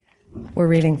We're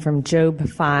reading from Job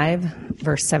 5,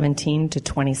 verse 17 to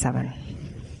 27.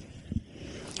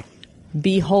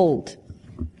 Behold,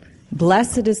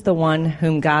 blessed is the one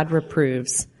whom God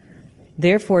reproves.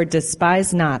 Therefore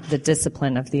despise not the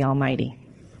discipline of the Almighty.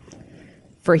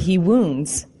 For he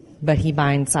wounds, but he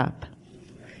binds up.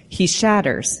 He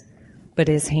shatters, but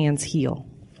his hands heal.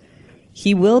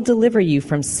 He will deliver you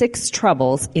from 6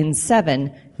 troubles. In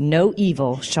 7, no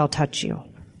evil shall touch you.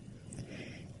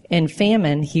 In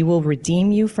famine, he will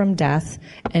redeem you from death,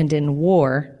 and in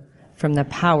war, from the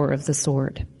power of the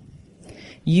sword.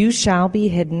 You shall be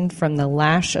hidden from the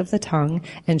lash of the tongue,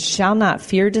 and shall not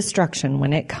fear destruction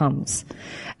when it comes.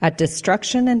 At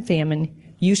destruction and famine,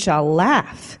 you shall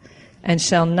laugh, and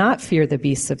shall not fear the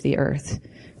beasts of the earth.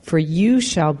 For you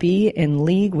shall be in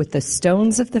league with the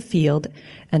stones of the field,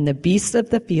 and the beasts of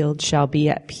the field shall be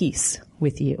at peace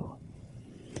with you.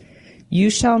 You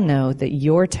shall know that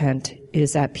your tent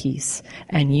is at peace,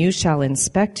 and you shall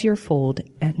inspect your fold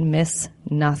and miss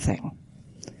nothing.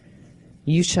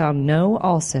 You shall know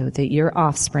also that your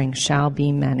offspring shall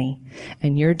be many,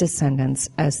 and your descendants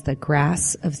as the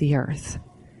grass of the earth.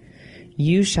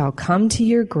 You shall come to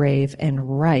your grave in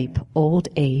ripe old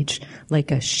age,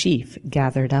 like a sheaf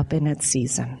gathered up in its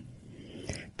season.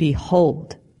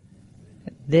 Behold,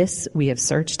 this we have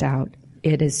searched out,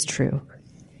 it is true.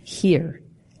 Hear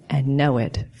and know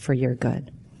it for your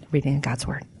good. Reading of God's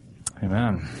Word.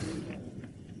 Amen.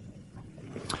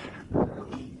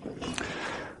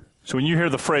 So when you hear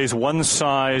the phrase, one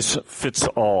size fits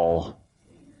all,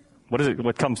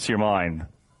 what comes to your mind?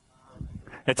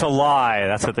 It's a lie.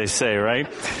 That's what they say, right?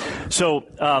 So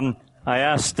I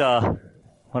asked one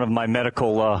of my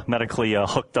medically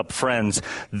hooked up friends,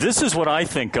 this is what I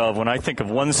think of when I think of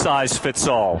one size fits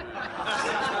all.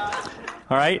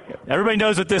 All right? Everybody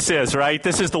knows what this is, right?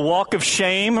 This is the walk of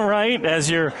shame, right? As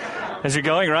you're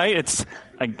going, right? It's,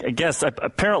 I guess,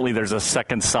 apparently there's a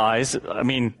second size. I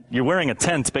mean, you're wearing a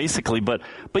tent, basically, but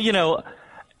you know,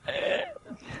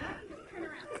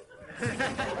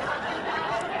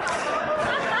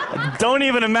 don't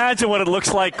even imagine what it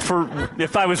looks like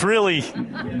if I was really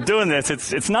doing this.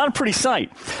 It's not a pretty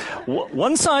sight.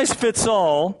 One size fits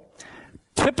all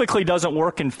typically doesn't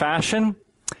work in fashion,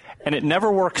 and it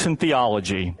never works in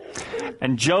theology.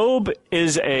 And Job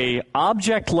is a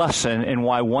object lesson in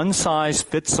why one size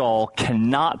fits all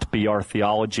cannot be our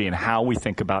theology and how we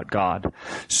think about God.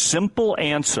 Simple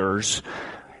answers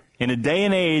in a day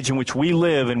and age in which we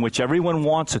live, in which everyone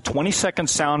wants a 20-second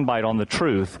soundbite on the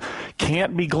truth,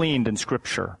 can't be gleaned in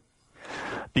Scripture.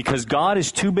 Because God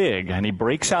is too big, and He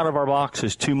breaks out of our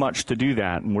boxes too much to do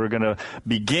that. And we're going to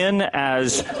begin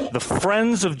as the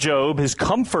friends of Job, his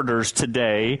comforters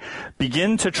today,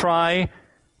 begin to try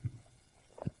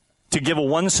to give a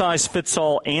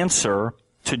one-size-fits-all answer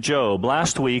to Job.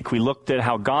 Last week, we looked at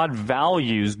how God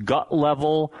values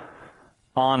gut-level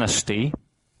honesty,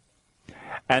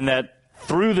 and that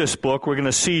through this book, we're going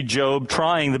to see Job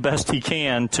trying the best he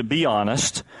can to be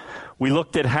honest. We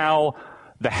looked at how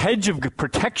the hedge of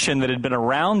protection that had been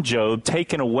around Job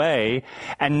taken away,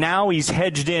 and now he's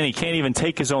hedged in. He can't even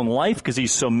take his own life because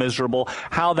he's so miserable.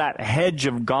 How that hedge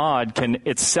of God can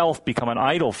itself become an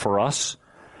idol for us.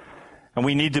 And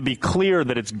we need to be clear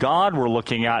that it's God we're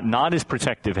looking at, not His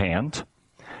protective hand.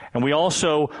 And we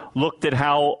also looked at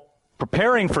how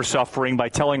preparing for suffering by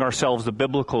telling ourselves the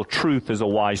biblical truth is a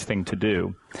wise thing to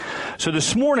do. So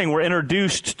this morning we're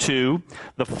introduced to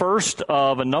the first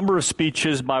of a number of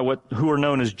speeches by who are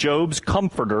known as Job's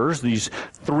comforters, these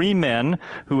 3 men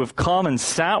who have come and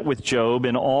sat with Job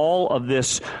in all of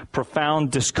this profound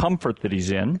discomfort that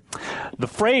he's in. The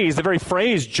very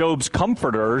phrase Job's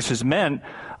comforters has meant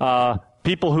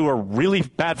people who are really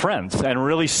bad friends and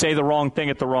really say the wrong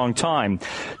thing at the wrong time.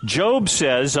 Job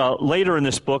says, later in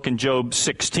this book, in Job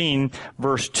 16,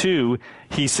 verse 2,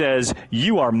 he says,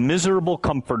 "You are miserable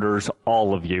comforters,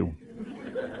 all of you."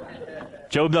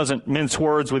 Job doesn't mince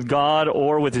words with God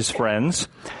or with his friends.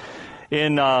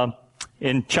 In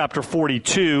chapter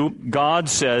 42, God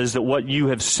says that what you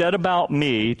have said about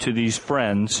me to these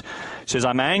friends, says,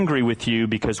 "I'm angry with you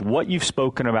because what you've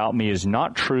spoken about me is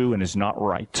not true and is not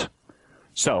right."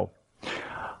 So,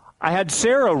 I had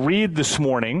Sarah read this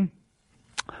morning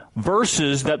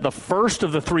verses that the first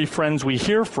of the 3 friends we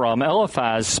hear from,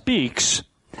 Eliphaz, speaks,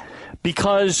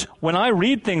 because when I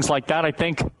read things like that, I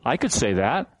think, I could say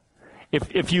that.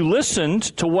 If you listened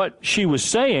to what she was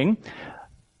saying,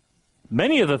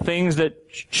 many of the things that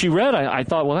she read, I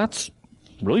thought, well, that's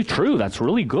really true. That's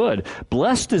really good.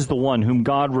 Blessed is the one whom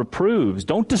God reproves.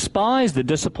 Don't despise the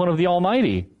discipline of the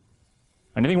Almighty.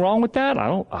 Anything wrong with that?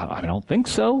 I don't think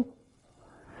so.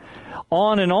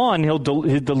 on and on,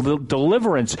 his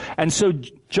deliverance. And so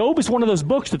Job is one of those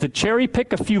books that to cherry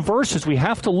pick a few verses, we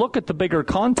have to look at the bigger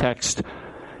context,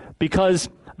 because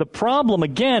the problem,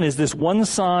 again, is this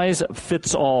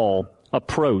one-size-fits-all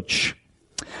approach.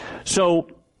 So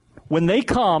when they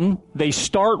come, they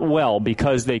start well,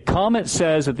 because they come, it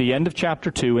says at the end of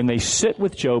chapter 2, and they sit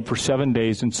with Job for 7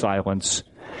 days in silence.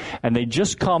 And they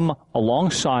just come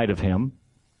alongside of him,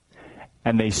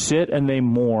 and they sit and they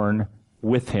mourn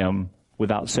with him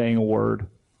without saying a word.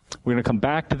 We're going to come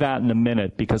back to that in a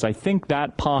minute, because I think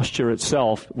that posture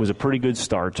itself was a pretty good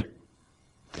start.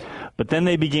 But then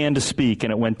they began to speak,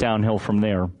 and it went downhill from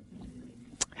there.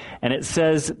 And it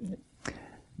says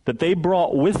that they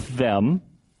brought with them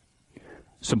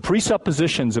some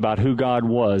presuppositions about who God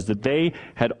was, that they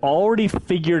had already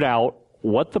figured out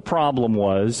what the problem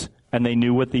was, and they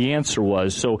knew what the answer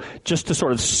was. So just to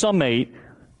sort of summate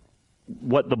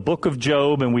what the book of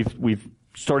Job, and we've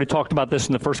started talked about this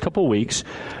in the first couple of weeks,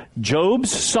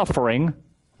 Job's suffering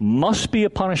must be a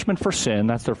punishment for sin.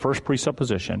 That's their first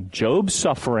presupposition. Job's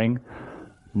suffering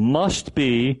must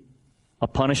be a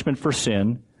punishment for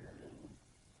sin,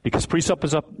 because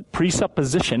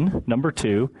presupposition number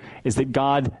 2 is that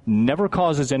God never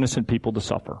causes innocent people to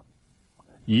suffer.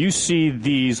 You see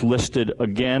these listed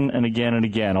again and again and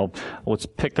again. Let's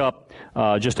pick up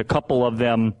just a couple of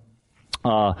them.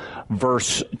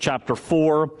 Chapter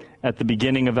 4, at the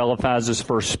beginning of Eliphaz's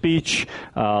first speech.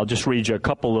 I'll just read you a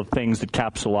couple of things that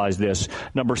capsulize this.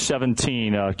 Number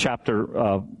 17,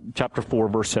 chapter 4,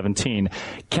 verse 17.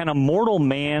 Can a mortal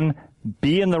man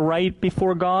be in the right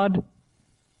before God?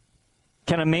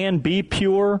 Can a man be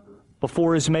pure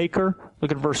before his Maker?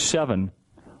 Look at verse 7.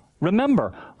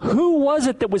 Remember, who was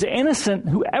it that was innocent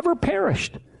who ever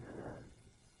perished?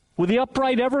 Was the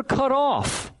upright ever cut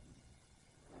off?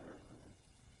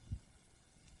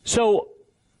 So,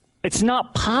 it's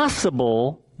not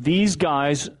possible these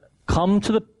guys come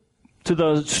to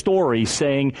the story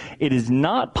saying it is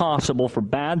not possible for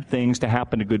bad things to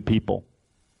happen to good people.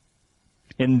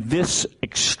 In this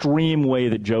extreme way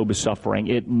that Job is suffering,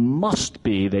 it must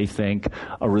be, they think,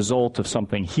 a result of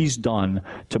something he's done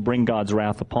to bring God's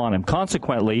wrath upon him.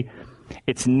 Consequently,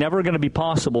 it's never going to be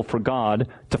possible for God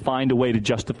to find a way to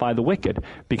justify the wicked,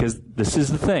 because this is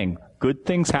the thing. Good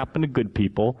things happen to good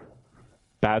people.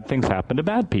 Bad things happen to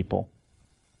bad people.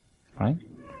 Right?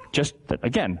 Just,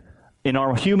 again, in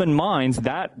our human minds,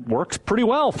 that works pretty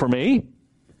well for me.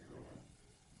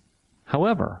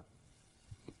 However,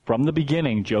 from the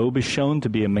beginning, Job is shown to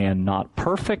be a man not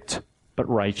perfect, but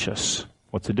righteous.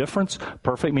 What's the difference?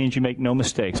 Perfect means you make no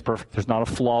mistakes. Perfect, there's not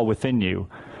a flaw within you.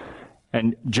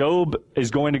 And Job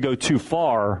is going to go too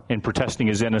far in protesting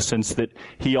his innocence that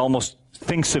he almost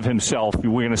thinks of himself,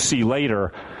 we're going to see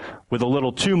later, with a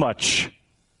little too much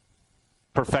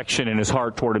perfection in his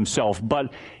heart toward himself.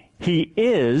 But he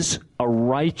is a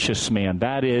righteous man.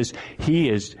 That is, he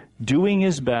is doing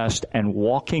his best and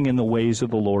walking in the ways of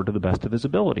the Lord to the best of his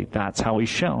ability. That's how he's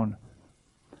shown.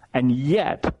 And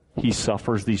yet, he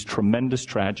suffers these tremendous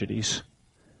tragedies.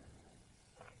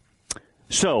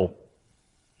 So,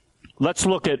 let's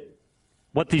look at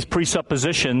what these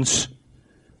presuppositions.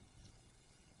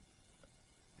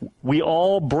 We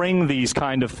all bring these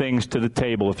kind of things to the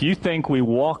table. If you think we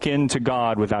walk into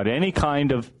God without any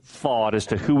kind of thought as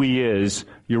to who he is,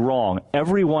 you're wrong.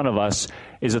 Every one of us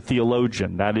is a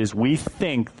theologian. That is, we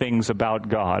think things about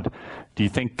God. Do you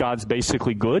think God's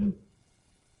basically good?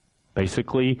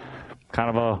 Basically,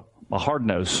 kind of a hard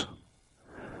nose.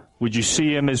 Would you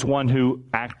see him as one who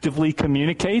actively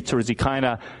communicates, or is he kind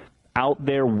of out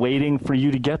there waiting for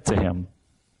you to get to him?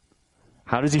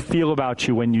 How does he feel about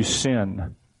you when you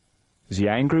sin? Is he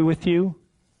angry with you?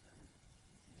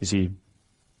 Is he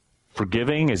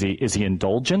forgiving? Is he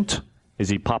indulgent? Is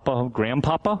he Papa,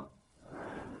 Grandpapa?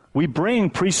 We bring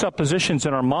presuppositions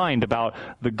in our mind about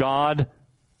the God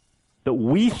that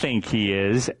we think he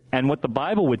is, and what the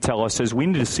Bible would tell us is we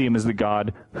need to see him as the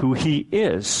God who he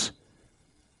is.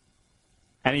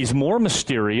 And he's more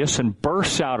mysterious and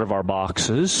bursts out of our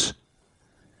boxes.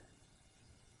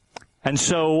 And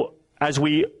so, as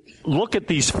we look at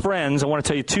these friends, I want to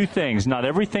tell you two things. Not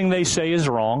everything they say is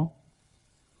wrong.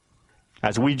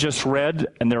 As we just read,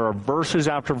 and there are verses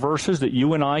after verses that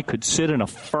you and I could sit and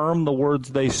affirm the words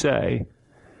they say.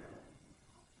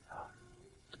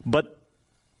 But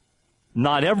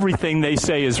not everything they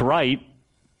say is right,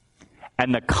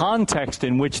 and the context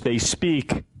in which they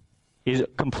speak is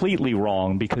completely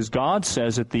wrong, because God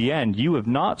says at the end, you have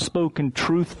not spoken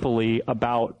truthfully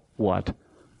about what?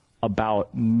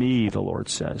 About me, the Lord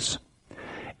says.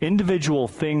 Individual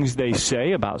things they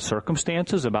say about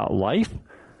circumstances, about life,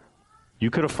 You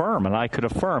could affirm, and I could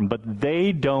affirm, but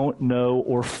they don't know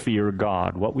or fear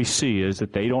God. What we see is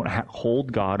that they don't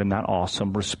hold God in that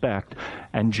awesome respect,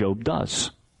 and Job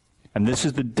does. And this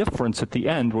is the difference at the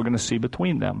end we're going to see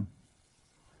between them.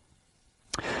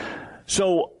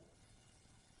 So,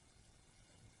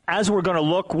 as we're going to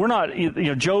look,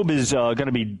 Job is going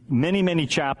to be many, many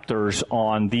chapters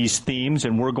on these themes,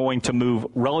 and we're going to move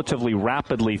relatively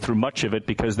rapidly through much of it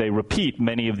because they repeat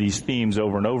many of these themes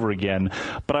over and over again.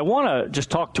 But I want to just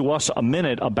talk to us a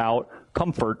minute about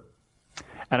comfort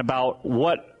and about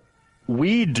what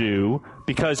we do,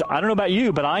 because I don't know about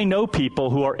you, but I know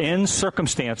people who are in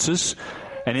circumstances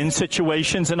and in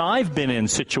situations, and I've been in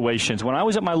situations. When I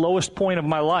was at my lowest point of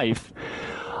my life,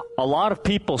 a lot of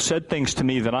people said things to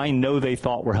me that I know they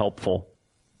thought were helpful.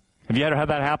 Have you ever had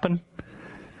that happen?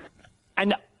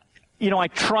 And, I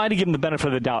try to give them the benefit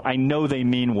of the doubt. I know they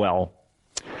mean well.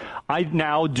 I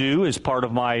now do, as part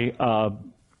of my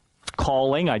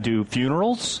calling, I do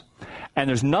funerals. And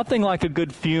there's nothing like a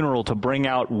good funeral to bring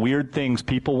out weird things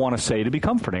people want to say to be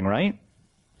comforting, right?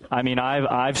 I mean,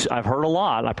 I've heard a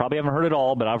lot. I probably haven't heard it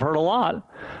all, but I've heard a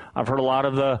lot. I've heard a lot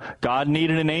of the God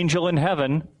needed an angel in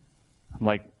heaven. I'm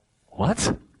like,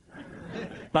 what?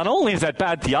 Not only is that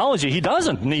bad theology, he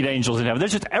doesn't need angels in heaven.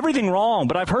 There's just everything wrong.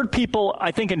 But I've heard people,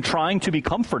 I think, in trying to be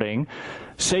comforting,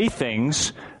 say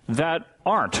things that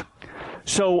aren't.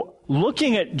 So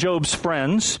looking at Job's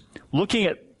friends, looking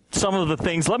at some of the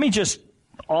things, let me just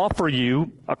offer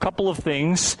you a couple of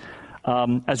things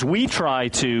as we try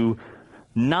to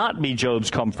not be Job's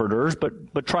comforters,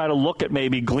 but try to look at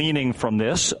maybe gleaning from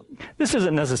this. This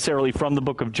isn't necessarily from the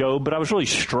book of Job, but I was really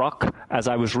struck as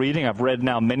I was reading. I've read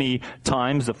now many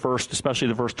times especially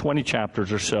the first 20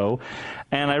 chapters or so,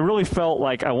 and I really felt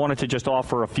like I wanted to just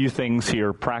offer a few things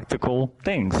here, practical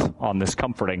things on this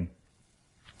comforting.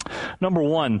 Number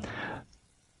one,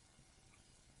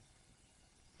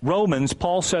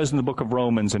 Paul says in the book of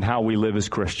Romans and how we live as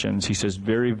Christians, he says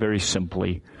very, very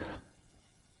simply,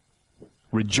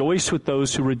 rejoice with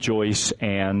those who rejoice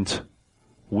and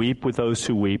weep with those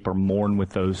who weep, or mourn with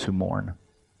those who mourn.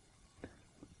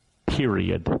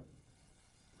 Period.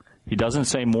 He doesn't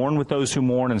say mourn with those who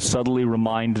mourn and subtly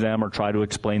remind them or try to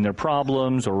explain their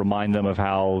problems or remind them of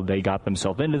how they got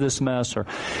themselves into this mess. Or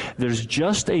there's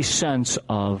just a sense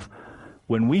of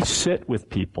when we sit with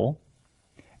people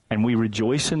and we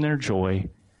rejoice in their joy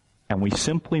and we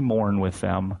simply mourn with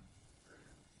them,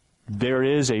 there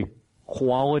is a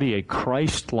quality, a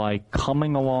Christ-like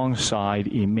coming alongside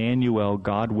Emmanuel,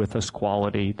 God with us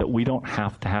quality, that we don't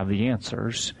have to have the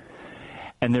answers.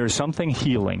 And there's something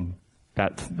healing,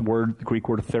 that word, the Greek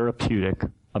word therapeutic,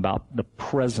 about the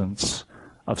presence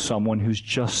of someone who's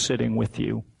just sitting with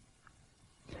you.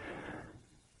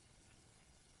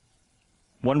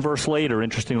 One verse later,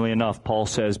 interestingly enough, Paul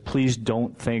says, please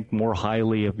don't think more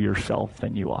highly of yourself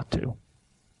than you ought to.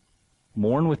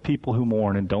 Mourn with people who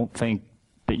mourn, and don't think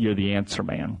that you're the answer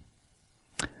man.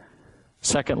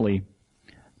 Secondly,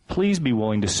 please be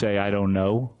willing to say, I don't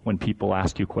know, when people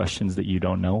ask you questions that you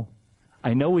don't know.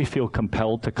 I know we feel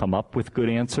compelled to come up with good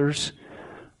answers,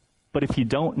 but if you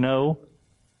don't know,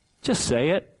 just say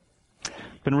it.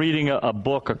 I've been reading a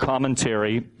book, a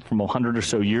commentary from 100 or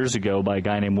so years ago by a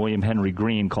guy named William Henry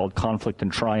Green called Conflict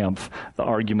and Triumph, the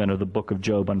argument of the book of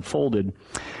Job unfolded.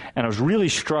 And I was really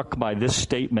struck by this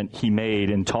statement he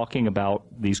made in talking about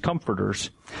these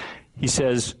comforters. He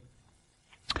says,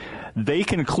 they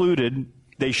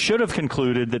should have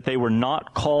concluded that they were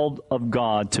not called of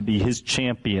God to be his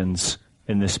champions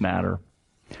in this matter.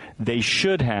 They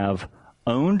should have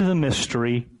owned the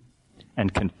mystery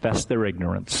and confessed their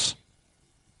ignorance,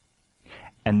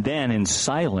 and then in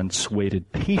silence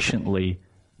waited patiently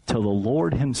till the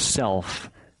Lord himself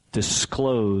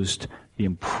disclosed the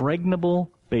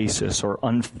impregnable basis or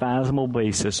unfathomable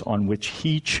basis on which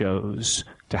he chose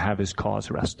to have his cause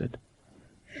rested.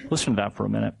 Listen to that for a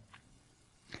minute.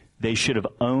 They should have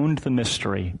owned the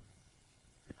mystery.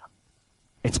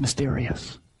 It's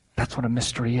mysterious. That's what a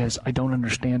mystery is. I don't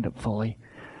understand it fully.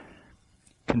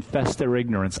 Confess their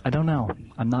ignorance. I don't know.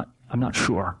 I'm not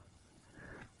sure.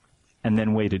 And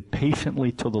then waited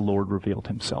patiently till the Lord revealed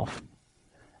himself.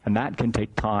 And that can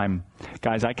take time.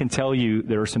 Guys, I can tell you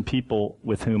there are some people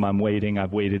with whom I'm waiting.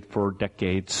 I've waited for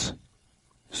decades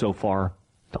so far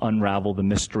to unravel the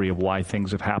mystery of why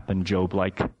things have happened,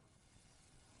 Job-like.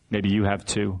 Maybe you have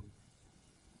too.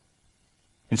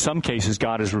 In some cases,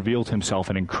 God has revealed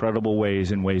himself in incredible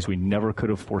ways, in ways we never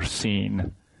could have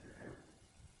foreseen.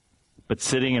 But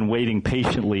sitting and waiting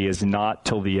patiently is not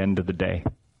till the end of the day.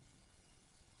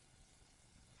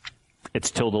 It's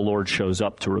till the Lord shows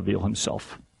up to reveal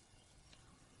himself.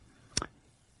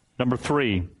 Number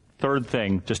 3, Third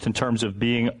thing, just in terms of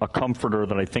being a comforter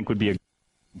that I think would be a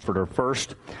comforter.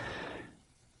 First,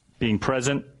 being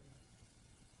present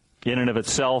in and of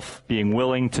itself, being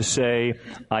willing to say,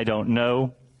 I don't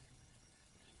know.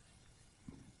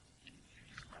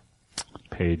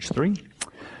 Page 3.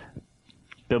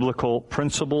 Biblical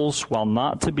principles, while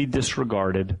not to be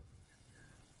disregarded,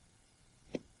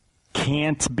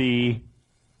 can't be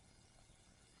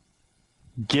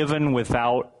given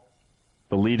without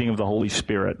the leading of the Holy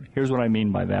Spirit. Here's what I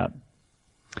mean by that.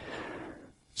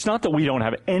 It's not that we don't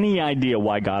have any idea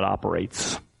why God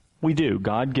operates. We do.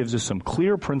 God gives us some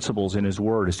clear principles in His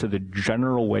Word as to the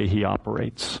general way He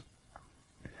operates.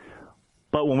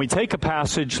 But when we take a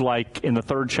passage like in the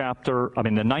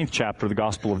ninth chapter of the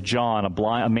Gospel of John,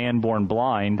 a man born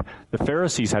blind, the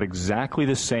Pharisees had exactly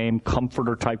the same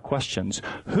comforter type questions.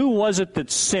 Who was it that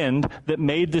sinned that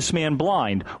made this man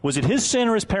blind? Was it his sin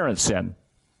or his parents' sin?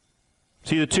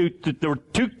 See, there were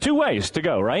two ways to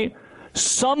go, right?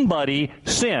 Somebody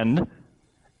sinned,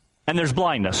 and there's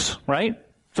blindness, right?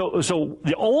 So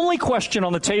the only question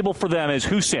on the table for them is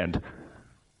who sinned?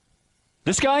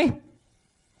 This guy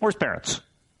or his parents?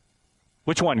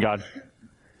 Which one, God?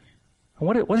 And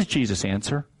what does Jesus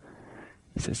answer?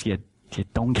 He says, you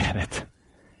don't get it.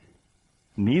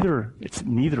 It's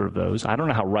neither of those. I don't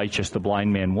know how righteous the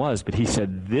blind man was, but he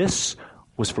said this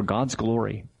was for God's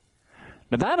glory.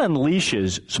 Now that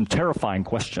unleashes some terrifying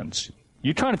questions.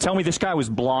 You trying to tell me this guy was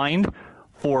blind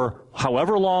for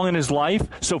however long in his life?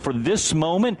 So for this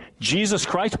moment, Jesus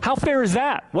Christ, how fair is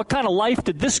that? What kind of life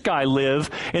did this guy live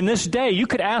in this day? You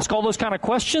could ask all those kind of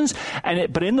questions,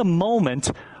 but in the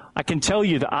moment, I can tell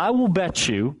you that I will bet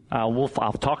you, I'll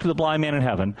talk to the blind man in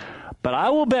heaven, but I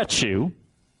will bet you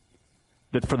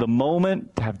that for the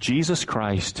moment to have Jesus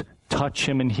Christ touch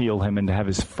him and heal him and to have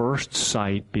his first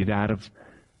sight be that of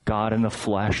God in the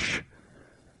flesh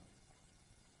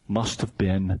must have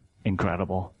been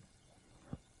incredible.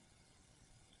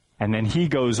 And then he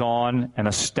goes on and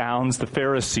astounds the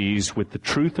Pharisees with the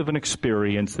truth of an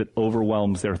experience that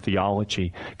overwhelms their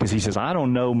theology. Because he says, I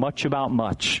don't know much about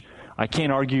much. I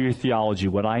can't argue your theology.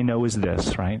 What I know is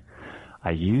this, right? I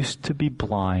used to be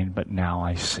blind, but now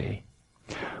I see.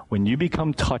 When you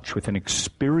become touched with an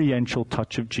experiential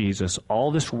touch of Jesus,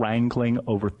 all this wrangling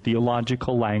over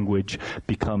theological language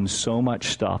becomes so much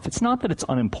stuff. It's not that it's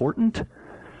unimportant,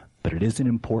 but it isn't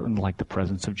important like the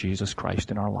presence of Jesus Christ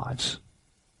in our lives.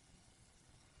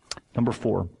 Number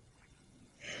 4,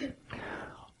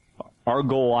 our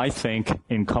goal, I think,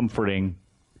 in comforting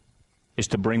is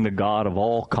to bring the God of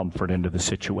all comfort into the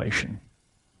situation.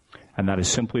 And that is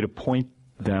simply to point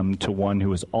them to one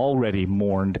who has already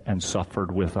mourned and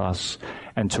suffered with us,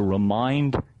 and to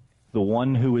remind the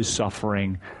one who is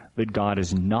suffering that God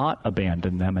has not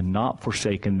abandoned them and not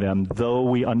forsaken them, though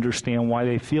we understand why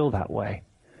they feel that way.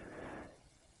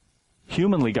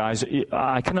 Humanly, guys,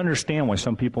 I can understand why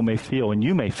some people may feel, and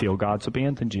you may feel, God's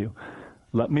abandoned you.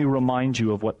 Let me remind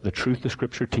you of what the truth of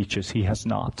Scripture teaches. He has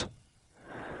not.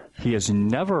 He has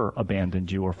never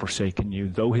abandoned you or forsaken you,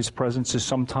 though His presence is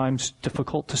sometimes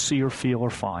difficult to see or feel or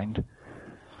find.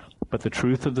 But the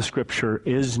truth of the Scripture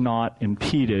is not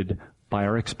impeded by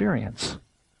our experience.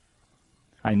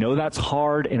 I know that's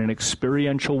hard in an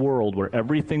experiential world where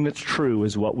everything that's true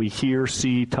is what we hear,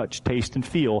 see, touch, taste, and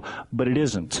feel, but it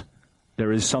isn't.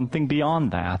 There is something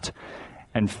beyond that,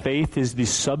 and faith is the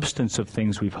substance of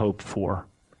things we've hoped for.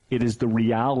 It is the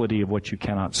reality of what you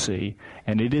cannot see,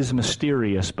 and it is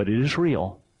mysterious, but it is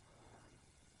real.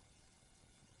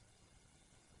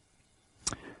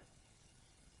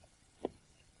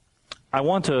 I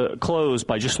want to close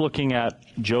by just looking at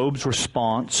Job's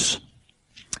response,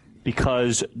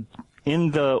 because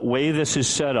in the way this is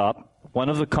set up, one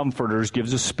of the comforters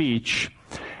gives a speech,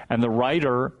 and the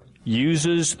writer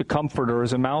uses the comforter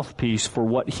as a mouthpiece for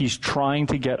what he's trying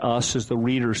to get us as the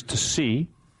readers to see.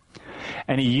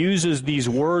 And he uses these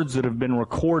words that have been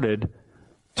recorded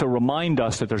to remind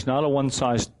us that there's not a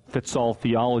one-size-fits-all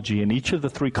theology, and each of the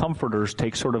 3 comforters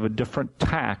takes sort of a different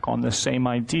tack on the same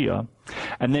idea.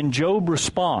 And then Job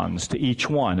responds to each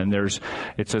one, and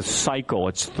it's a cycle.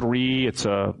 It's 3. It's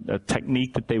a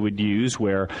technique that they would use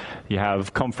where you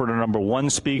have comforter number 1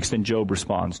 speaks, then Job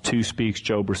responds. 2 speaks,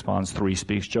 Job responds. 3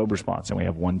 speaks, Job responds. And we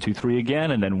have 1, 2, 3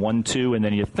 again, and then 1, 2, and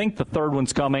then you think the 3rd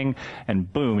one's coming,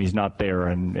 and boom, he's not there,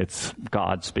 and it's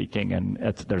God speaking. And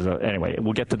anyway,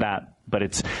 we'll get to that. But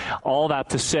it's all that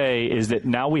to say is that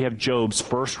now we have Job's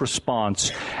first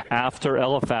response after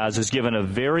Eliphaz has given a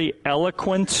very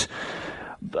eloquent,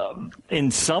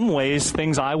 in some ways,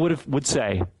 things I would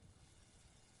say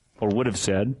or would have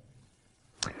said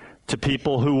to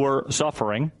people who were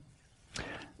suffering.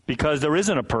 because there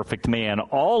isn't a perfect man.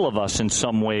 All of us in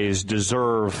some ways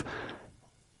deserve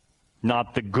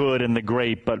not the good and the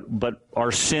great, but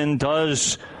our sin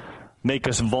does make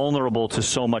us vulnerable to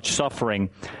so much suffering.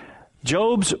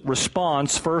 Job's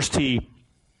response, first he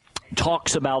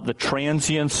talks about the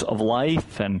transience of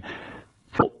life, and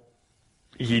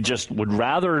he just would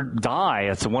rather die.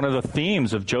 It's one of the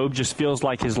themes of Job. Just feels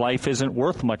like his life isn't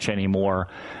worth much anymore.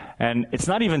 And it's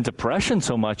not even depression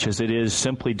so much as it is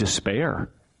simply despair.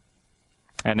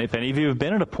 And if any of you have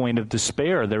been at a point of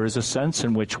despair, there is a sense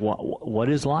in which what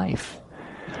is life?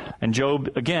 And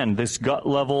Job, again, this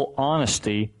gut-level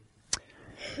honesty.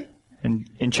 And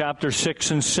in chapter 6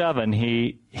 and 7,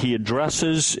 he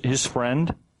addresses his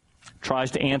friend, tries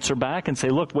to answer back and say,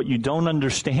 look, what you don't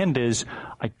understand is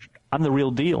I'm the real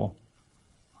deal.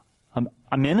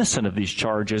 I'm innocent of these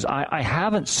charges. I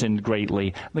haven't sinned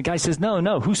greatly. The guy says,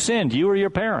 no, who sinned? You or your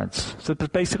parents? So it's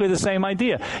basically the same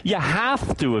idea. You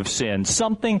have to have sinned.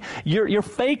 Something, you're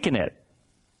faking it.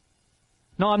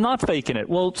 No, I'm not faking it.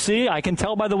 Well, see, I can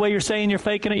tell by the way you're saying you're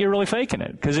faking it, you're really faking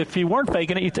it. Because if you weren't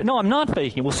faking it, no, I'm not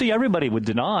faking it. Well, see, everybody would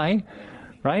deny,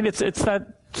 right? It's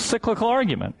that cyclical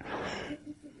argument.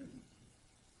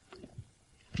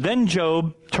 Then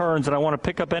Job turns, and I want to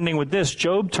pick up ending with this.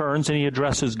 Job turns and he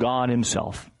addresses God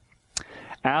himself.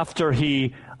 After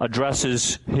he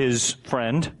addresses his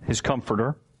friend, his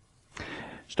comforter,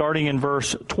 starting in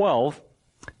verse 12,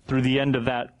 through the end of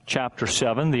that chapter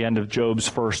 7, the end of Job's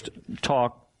first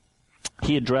talk,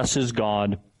 he addresses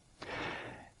God.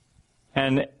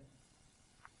 And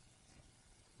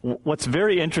what's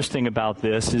very interesting about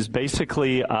this is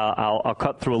basically, I'll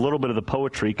cut through a little bit of the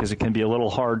poetry because it can be a little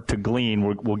hard to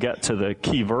glean. We'll get to the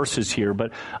key verses here,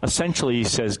 but essentially he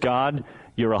says, God,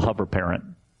 you're a hover parent.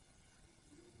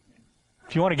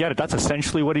 If you want to get it, that's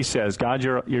essentially what he says. God,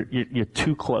 you're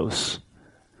too close.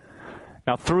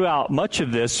 Now, throughout much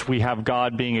of this, we have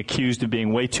God being accused of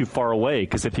being way too far away,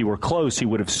 because if he were close, he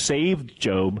would have saved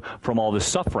Job from all this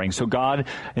suffering. So God,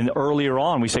 and earlier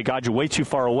on, we say, God, you're way too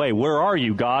far away. Where are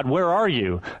you, God? Where are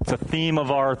you? It's a theme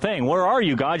of our thing. Where are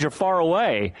you, God? You're far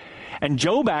away. And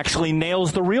Job actually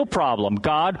nails the real problem.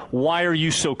 God, why are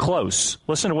you so close?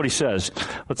 Listen to what he says.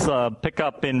 Let's pick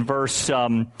up in verse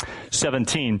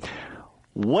 17.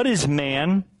 What is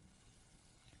man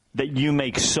that you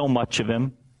make so much of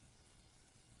him?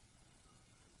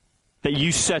 That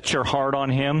you set your heart on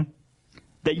him,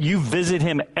 that you visit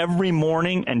him every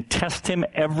morning and test him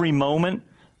every moment.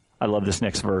 I love this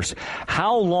next verse.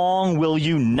 How long will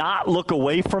you not look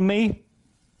away from me?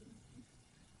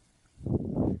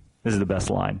 This is the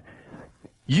best line.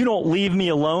 You don't leave me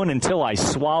alone until I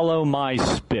swallow my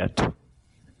spit. In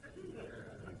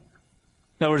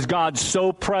other words, God's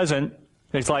so present,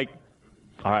 it's like,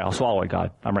 all right, I'll swallow it, God.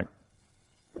 I'm right.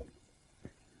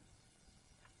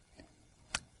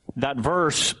 That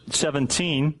verse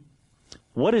 17,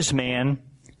 what is man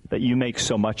that you make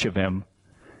so much of him?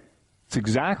 It's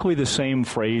exactly the same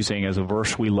phrasing as a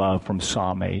verse we love from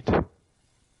Psalm 8.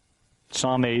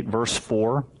 Psalm 8, verse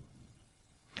 4.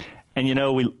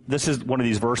 And this is one of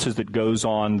these verses that goes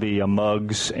on the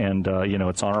mugs, and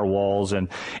it's on our walls, and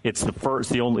it's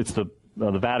the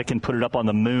Vatican put it up on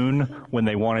the moon when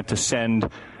they wanted to send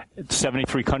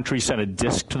 73 countries sent a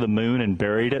disc to the moon and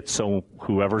buried it, so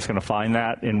whoever's going to find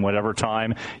that in whatever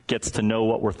time gets to know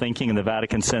what we're thinking, and the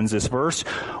Vatican sends this verse.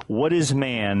 What is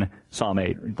man, Psalm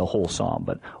 8, the whole psalm,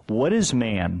 but what is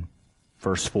man,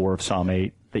 verse 4 of Psalm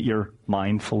 8, that you're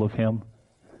mindful of him?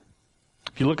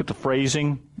 If you look at the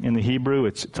phrasing in the Hebrew,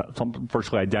 it's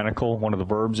virtually identical. One of the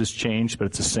verbs is changed, but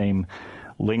it's the same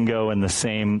lingo and the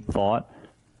same thought.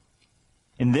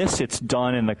 In this, it's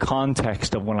done in the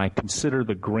context of when I consider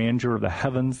the grandeur of the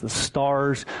heavens, the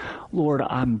stars. Lord,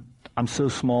 I'm so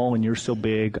small and you're so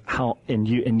big.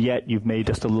 And yet you've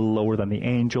made us a little lower than the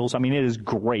angels. I mean, it is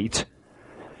great.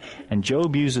 And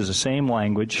Job uses the same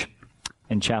language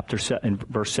in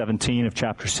verse 17 of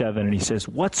chapter 7, and he says,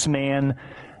 "What's man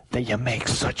that you make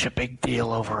such a big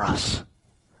deal over us?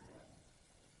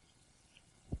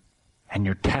 And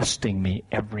you're testing me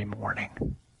every morning.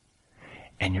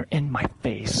 And you're in my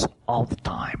face all the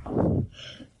time."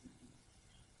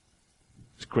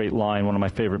 It's a great line. One of my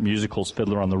favorite musicals,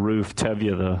 Fiddler on the Roof.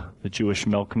 Tevye, the Jewish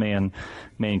milkman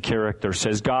main character,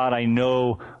 says, "God, I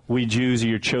know we Jews are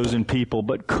your chosen people,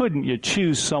 but couldn't you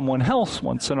choose someone else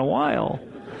once in a while?"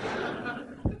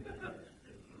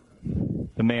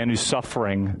 The man who's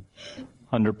suffering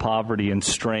under poverty and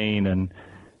strain,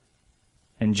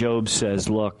 and Job says,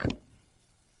 "Look,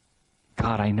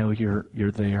 God, I know you're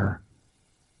there.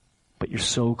 But you're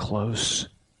so close.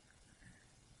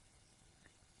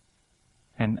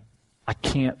 And I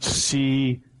can't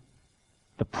see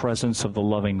the presence of the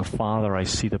loving Father. I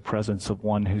see the presence of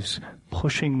one who's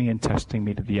pushing me and testing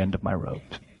me to the end of my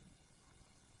rope.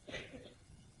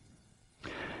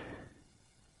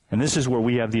 And this is where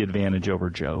we have the advantage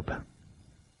over Job,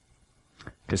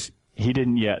 because he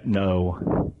didn't yet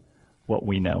know what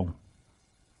we know.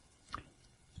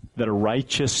 That a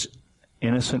righteous,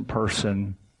 innocent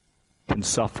person can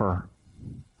suffer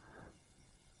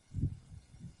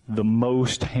the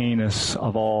most heinous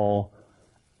of all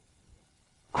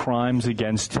crimes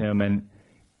against him, and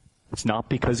it's not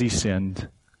because he sinned,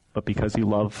 but because he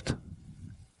loved.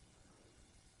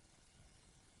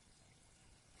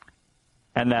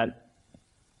 And that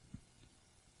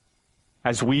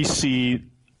as we see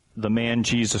the man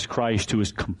Jesus Christ, who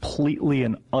is completely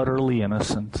and utterly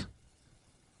innocent,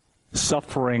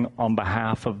 suffering on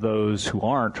behalf of those who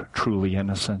aren't truly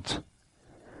innocent,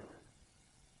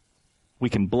 we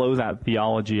can blow that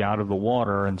theology out of the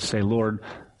water and say, Lord,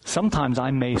 sometimes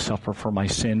I may suffer for my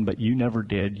sin, but you never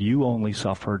did. You only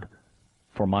suffered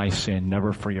for my sin,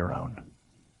 never for your own.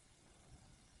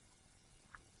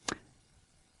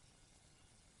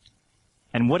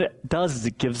 And what it does is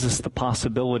it gives us the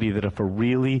possibility that if a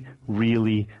really,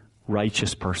 really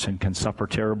righteous person can suffer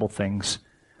terrible things,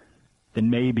 then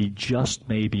maybe, just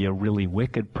maybe, a really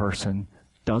wicked person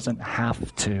doesn't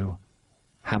have to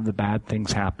have the bad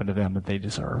things happen to them that they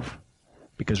deserve.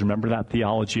 Because remember that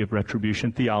theology of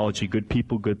retribution theology, good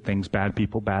people, good things, bad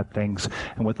people, bad things.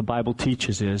 And what the Bible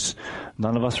teaches is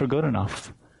none of us are good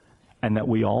enough, and that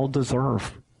we all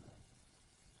deserve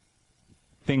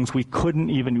things we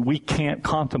can't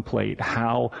contemplate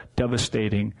how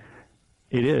devastating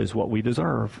it is what we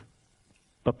deserve.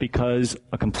 But because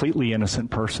a completely innocent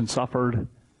person suffered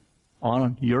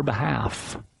on your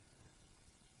behalf,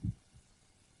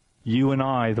 you and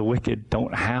I, the wicked,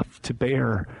 don't have to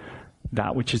bear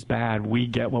that which is bad. We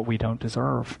get what we don't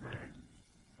deserve.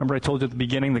 Remember I told you at the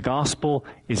beginning, the gospel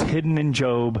is hidden in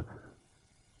Job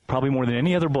probably more than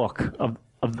any other book of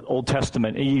the Old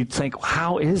Testament. And you'd think,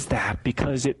 how is that?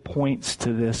 Because it points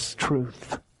to this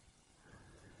truth.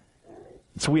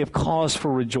 So we have cause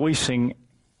for rejoicing,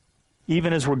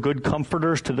 even as we're good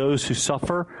comforters to those who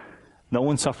suffer. No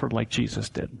one suffered like Jesus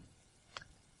did.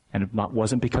 And it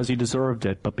wasn't because he deserved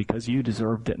it, but because you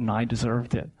deserved it and I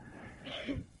deserved it.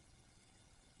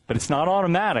 But it's not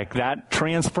automatic. That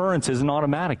transference isn't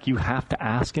automatic. You have to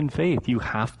ask in faith. You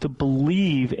have to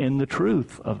believe in the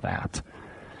truth of that.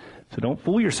 So don't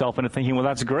fool yourself into thinking, well,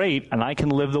 that's great, and I can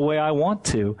live the way I want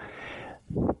to.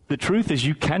 The truth is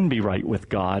you can be right with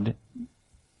God,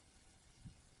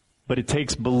 but it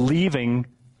takes believing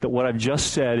that what I've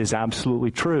just said is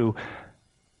absolutely true.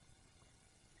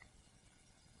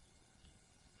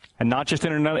 And not just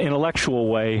in an intellectual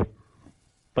way,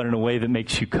 but in a way that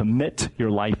makes you commit your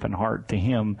life and heart to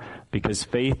Him, because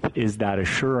faith is that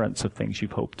assurance of things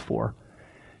you've hoped for.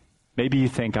 Maybe you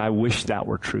think, I wish that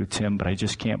were true, Tim, but I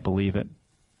just can't believe it.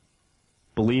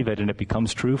 Believe it and it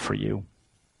becomes true for you.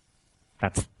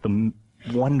 That's the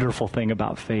wonderful thing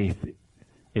about faith.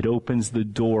 It opens the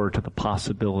door to the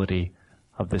possibility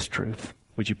of this truth.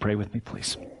 Would you pray with me,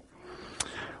 please?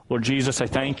 Lord Jesus, I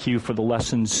thank you for the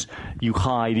lessons you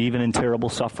hide even in terrible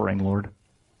suffering, Lord.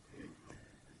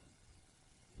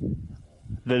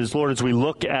 That is, Lord, as we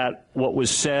look at what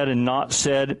was said and not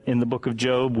said in the book of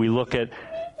Job, we look at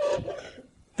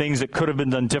things that could have been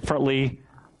done differently.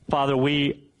 Father,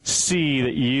 we see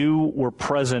that you were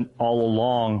present all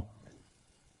along,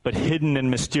 but hidden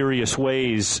in mysterious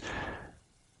ways.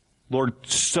 Lord,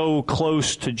 so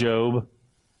close to Job,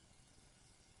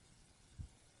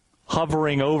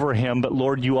 hovering over him, but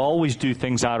Lord, you always do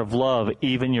things out of love,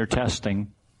 even your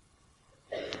testing.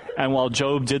 And while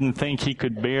Job didn't think he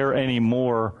could bear any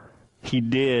more, he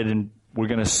did, and we're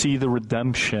going to see the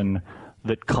redemption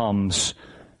that comes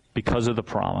because of the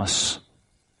promise.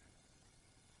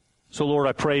 So Lord,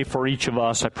 I pray for each of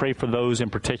us. I pray for those in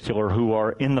particular who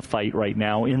are in the fight right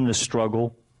now, in the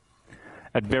struggle,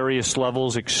 at various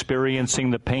levels,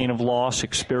 experiencing the pain of loss,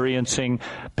 experiencing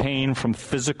pain from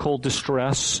physical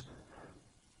distress.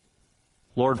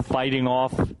 Lord, fighting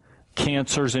off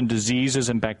cancers and diseases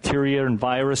and bacteria and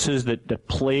viruses that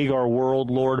plague our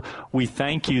world. Lord, we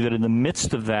thank you that in the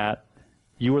midst of that,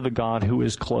 you are the God who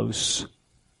is close.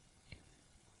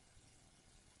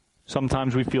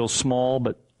 Sometimes we feel small,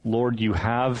 but Lord, you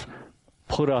have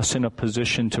put us in a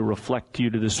position to reflect you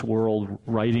to this world,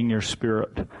 writing your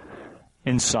Spirit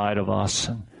inside of us.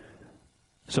 And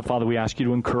so, Father, we ask you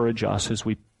to encourage us as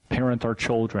we parent our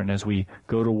children, as we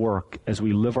go to work, as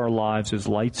we live our lives as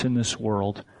lights in this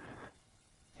world.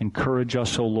 Encourage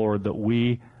us, O Lord, that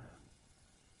we,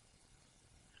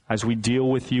 as we deal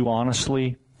with you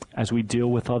honestly, as we deal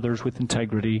with others with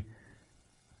integrity,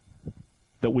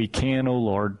 that we can, O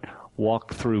Lord,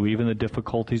 walk through even the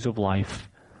difficulties of life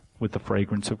with the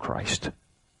fragrance of Christ.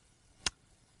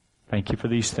 Thank you for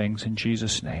these things in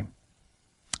Jesus' name.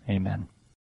 Amen.